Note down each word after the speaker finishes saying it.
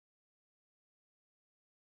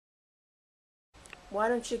Why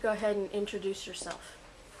don't you go ahead and introduce yourself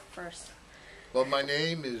first? Well, my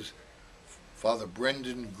name is Father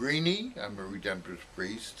Brendan Greany. I'm a Redemptorist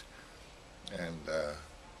priest, and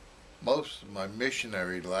most of my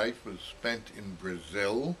missionary life was spent in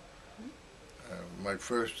Brazil. My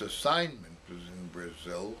first assignment was in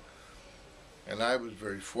Brazil, and I was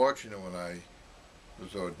very fortunate when I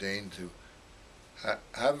was ordained to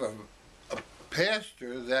have a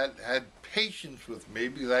pastor that had patience with me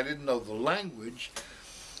because I didn't know the language,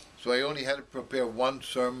 so I only had to prepare one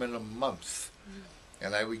sermon a month.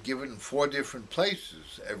 And I would give it in 4 different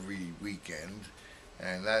places every weekend,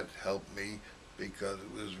 and that helped me because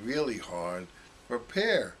it was really hard to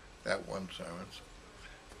prepare that one sermon.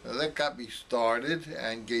 So that got me started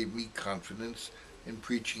and gave me confidence in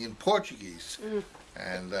preaching in Portuguese.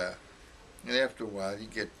 And after a while you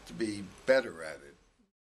get to be better at it.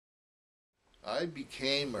 I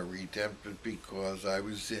became a Redemptorist because I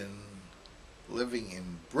was living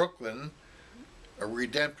in Brooklyn, a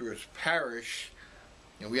Redemptorist parish,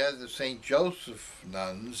 and we had the St. Joseph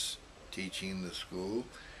nuns teaching in the school,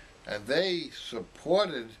 and they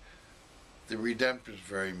supported the Redemptorists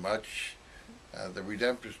very much. The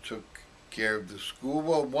Redemptorists took care of the school.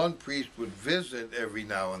 Well, one priest would visit every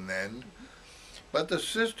now and then, but the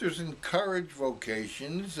sisters encouraged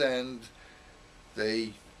vocations, and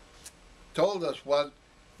they told us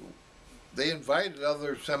they invited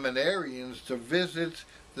other seminarians to visit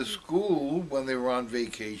the school when they were on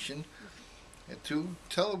vacation and to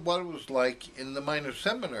tell them what it was like in the minor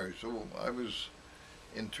seminary. So I was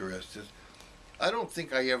interested. I don't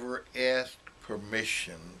think I ever asked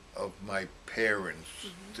permission of my parents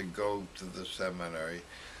to go to the seminary.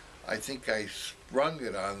 I think I sprung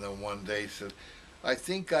it on them one day, said, I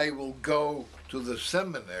think I will go to the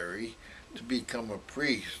seminary to become a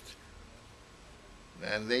priest.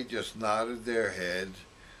 And they just nodded their head.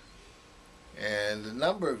 And a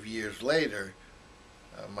number of years later,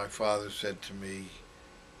 my father said to me,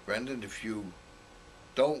 Brendan, if you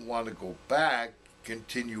don't want to go back,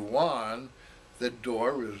 continue on, the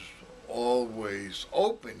door is always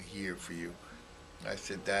open here for you. I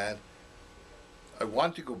said, Dad, I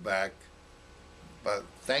want to go back, but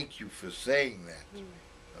thank you for saying that. And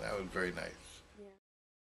that was very nice.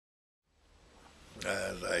 Yeah.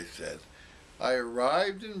 As I said, I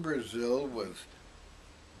arrived in Brazil with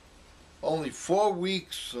only 4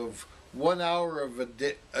 weeks of 1 hour of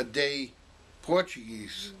a day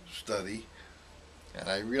Portuguese study, and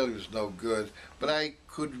I really was no good, but I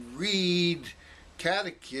could read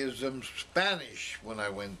catechism Spanish when I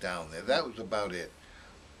went down there. That was about it.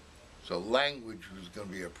 So language was going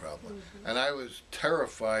to be a problem. And I was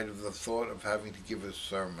terrified of the thought of having to give a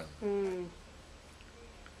sermon.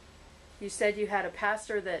 You said you had a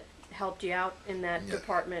pastor that helped you out in that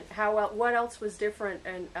department. What else was different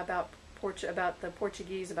about the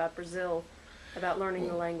Portuguese, about Brazil, about learning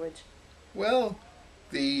the language? Well,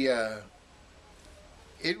 it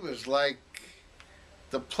was like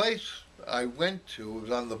the place I went to was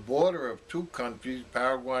on the border of 2 countries,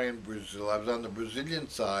 Paraguay and Brazil. I was on the Brazilian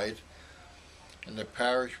side, and the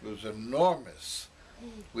parish was enormous.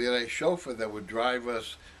 We had a chauffeur that would drive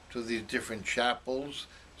us to these different chapels.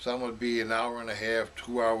 Some would be an hour and a half,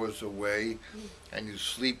 2 hours away, and you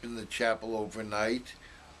sleep in the chapel overnight.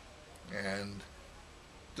 And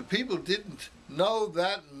the people didn't know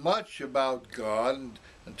that much about God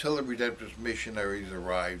until the Redemptorist missionaries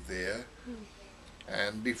arrived there.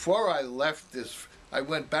 And before I left this, I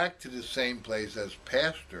went back to the same place as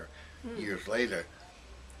pastor years later.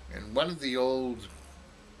 And one of the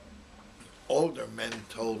older men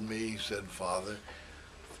told me, he said, Father,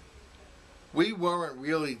 we weren't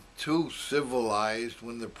really too civilized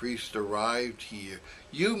when the priest arrived here.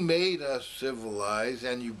 You made us civilized,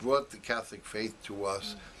 and you brought the Catholic faith to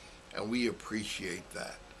us, and we appreciate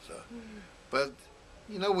that. So, but,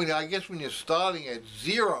 you know, I guess when you're starting at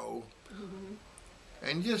 0,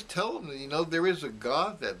 and just tell them, you know, there is a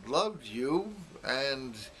God that loves you,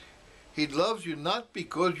 and He loves you not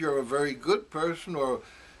because you're a very good person, or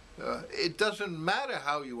it doesn't matter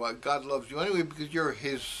how you are. God loves you anyway because you're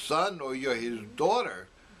His son or you're His daughter.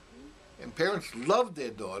 And parents love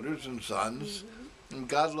their daughters and sons, and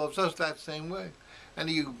God loves us that same way. And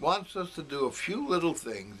He wants us to do a few little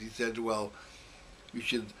things. He said, well, you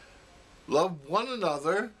should love one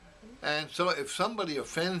another, and so if somebody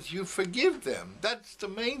offends you, forgive them. That's the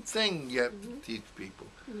main thing you have to teach people.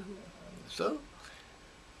 So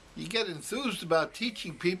you get enthused about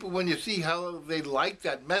teaching people when you see how they like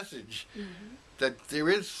that message, that there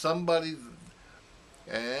is somebody,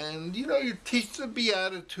 and you teach the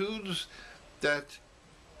Beatitudes, that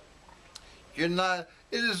you're not,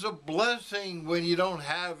 It is a blessing when you don't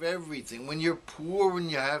have everything. When you're poor, when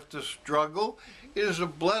you have to struggle, it is a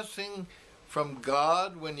blessing from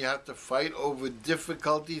God when you have to fight over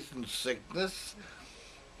difficulties and sickness.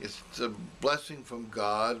 It's a blessing from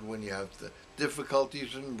God when you have the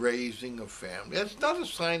difficulties in raising a family. It's not a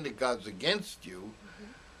sign that God's against you.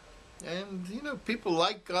 And, you know, people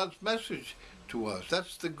like God's message to us.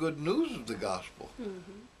 That's the good news of the gospel.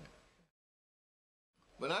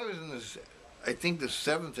 When I was in I think the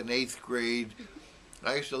 7th and 8th grade,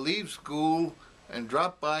 I used to leave school and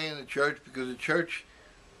drop by in the church because the church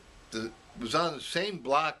was on the same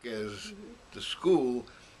block as the school.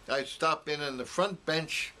 I'd stop in, and the front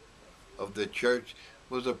bench of the church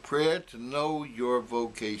was a prayer to know your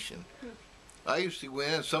vocation. I used to go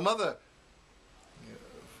in, and some other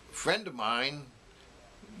friend of mine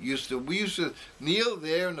we used to kneel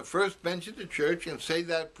there in the first bench of the church and say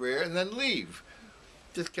that prayer and then leave.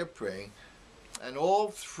 Just kept praying. And all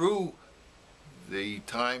through the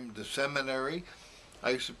time, the seminary,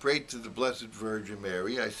 I used to pray to the Blessed Virgin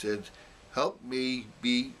Mary. I said, help me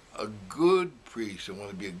be a good priest. I want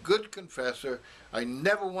to be a good confessor. I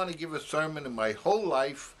never want to give a sermon in my whole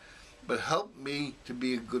life, but help me to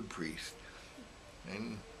be a good priest.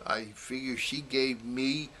 And I figure she gave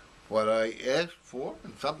me what I asked for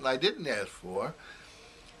and something I didn't ask for.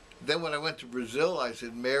 Then when I went to Brazil, I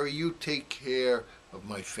said, Mary, you take care of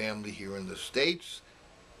my family here in the States,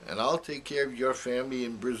 and I'll take care of your family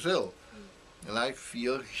in Brazil. And I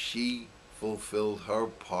feel she fulfilled her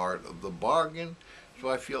part of the bargain, so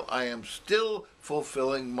I feel I am still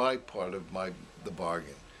fulfilling my part of the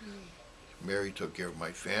bargain. Mary took care of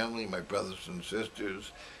my family, my brothers and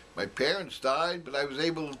sisters. My parents died, but I was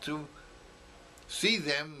able to see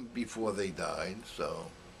them before they died, so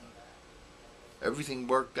everything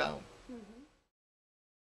worked out.